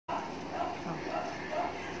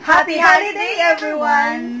Happy holiday,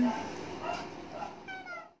 everyone!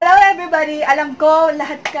 Hello, everybody! Alam ko,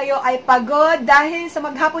 lahat kayo ay pagod dahil sa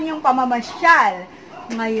maghapon yung pamamasyal.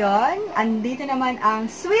 Ngayon, andito naman ang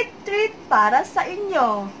sweet treat para sa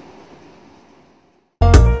inyo.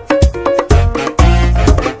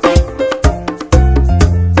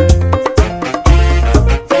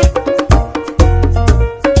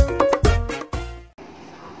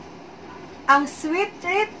 Ang sweet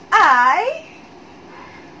treat ay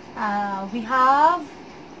we have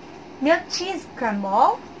milk cheese cream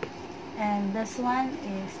ball, and this one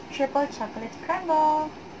is triple chocolate cream ball.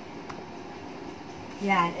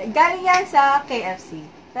 Yan, galing yan sa KFC.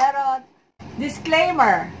 Pero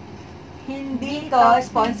disclaimer, hindi to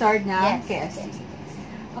sponsored ng KFC.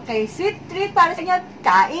 Okay, sweet treat para sa inyo.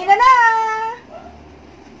 Kain na!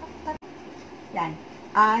 Yan.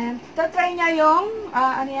 Try niya yung,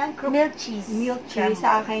 ano yan? Milk cheese. Milk cheese.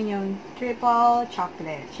 Sa akin yung triple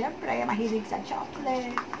chocolate. Siyempre, mahilig sa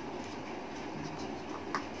chocolate.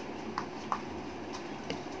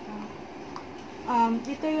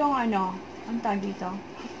 Ito yung ano, ang tawag dito?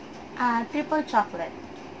 Triple chocolate.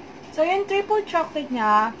 So, yung triple chocolate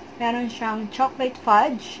niya, meron siyang chocolate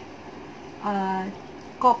fudge,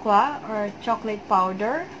 cocoa or chocolate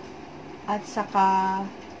powder, at saka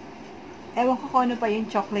ewan ko kung ano pa yung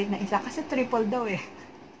chocolate na isa. Kasi triple daw eh.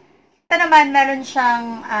 Ito naman, meron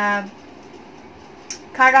siyang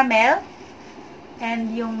caramel and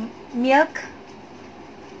yung milk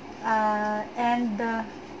and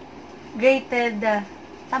grated,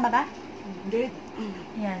 tama ba? Good.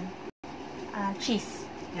 Yan. Cheese.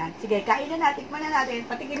 Yan. Sige, kain na natin. Tikman na natin.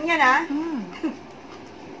 Patikin yan ha.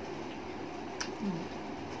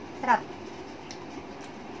 Sarap.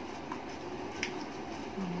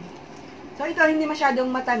 So, ito hindi masyadong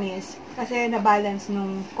matamis kasi na-balance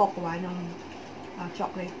nung cocoa, nung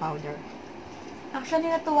chocolate powder. Actually,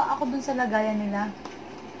 natuwa ako dun sa lagayan nila.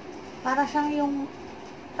 Para siyang yung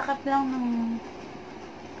takap lang ng,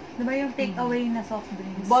 diba yung take away na soft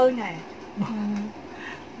drinks? Ball nga eh.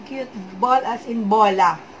 Cute. Ball as in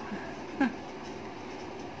bola.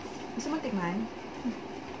 Gusto mo tikman?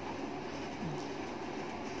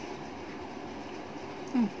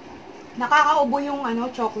 Nakakaubo yung ano,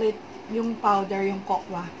 chocolate, yung powder, yung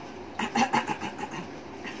cocoa.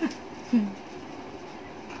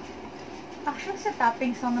 Actually, sa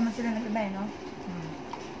toppings lang naman sila nag-iba, no?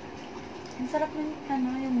 Ang sarap ng, ano,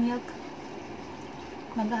 yung milk.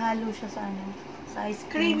 Maghahalo siya sa, ano, sa ice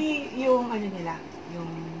cream. Creamy yung, ano nila,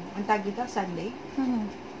 yung, ang tag dito, sundae.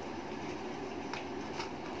 Ang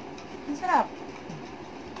sarap.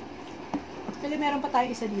 Actually, meron pa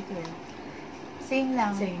tayo isa dito eh. Same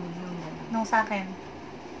lang. Same. Nung sa akin.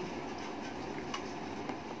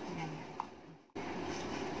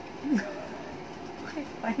 Okay,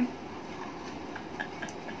 fine.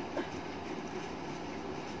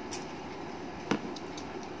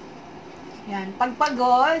 Yan. Pag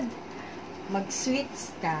pagod,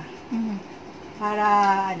 mag-sweets ka. Para,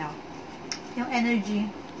 ano, yung energy,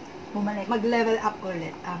 bumalik. mag-level up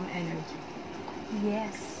ulit ang energy.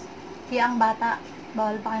 Yes. Kaya ang bata,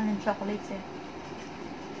 bawal pa kayo ng chocolates eh.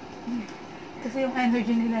 Kasi yung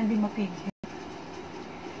energy nila hindi mapigil.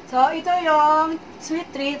 So, ito yung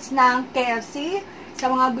sweet treats ng KFC.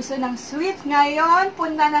 Sa mga gusto ng sweet ngayon,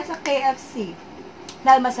 punta na sa KFC.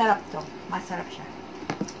 Dahil masarap to. Masarap siya.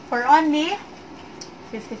 For only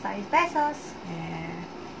 55 pesos. Yeah.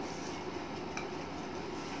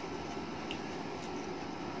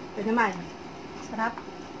 Ito naman. Sarap.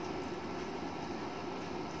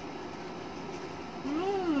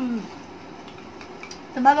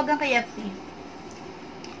 Tumawag ang KFC.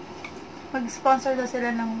 Mag-sponsor daw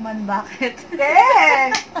sila ng one bucket.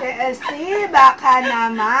 Yes! KFC, baka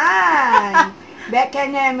naman. Baka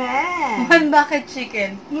naman. One bucket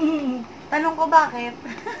chicken. Tanong ko bakit?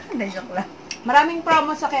 Joke lang. Maraming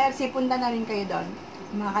promo sa KFC. Punta na rin kayo doon.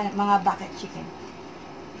 Mga bucket chicken.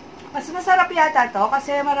 Mas masarap yata to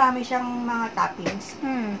kasi marami siyang mga toppings.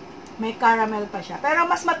 May caramel pa siya. Pero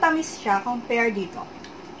mas matamis siya compare dito.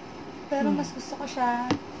 Pero mas gusto ko siya.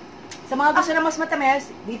 Sa mga gusto na mas matamis,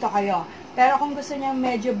 dito kayo. Pero kung gusto niya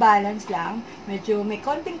medyo balance lang, medyo may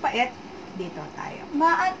konting pait, dito tayo.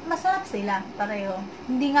 Masarap sila, pareho.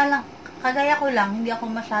 Hindi nga lang, kagaya ko lang, hindi ako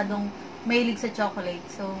masyadong mahilig sa chocolate.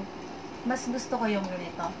 So, mas gusto ko yung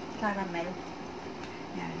ganito, caramel.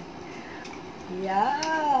 Yan.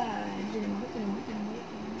 Yan.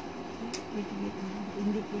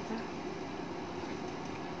 Hindi kita.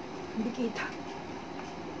 Hindi kita.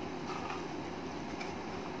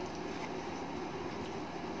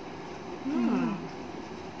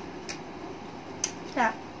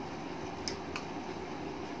 Sarap.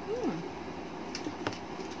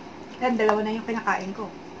 Yan, dalawa na yung kinakain ko.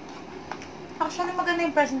 Actually, maganda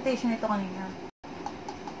yung presentation nito kanina.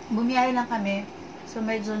 Bumiyahe lang kami, so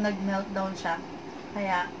medyo nag-meltdown siya.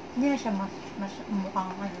 Kaya, hindi na siya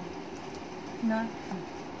mukhang ano. No?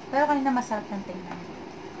 Pero kanina masarap ng tingnan.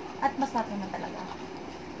 At masarap naman talaga.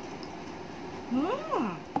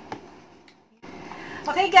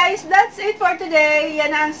 Okay guys, that's it for today.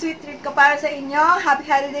 Yan ang sweet treat ko para sa inyo. Happy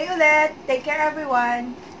holiday ulit. Take care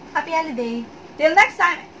everyone. Happy holiday! Till next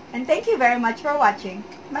time. And thank you very much for watching.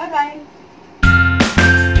 Bye-bye.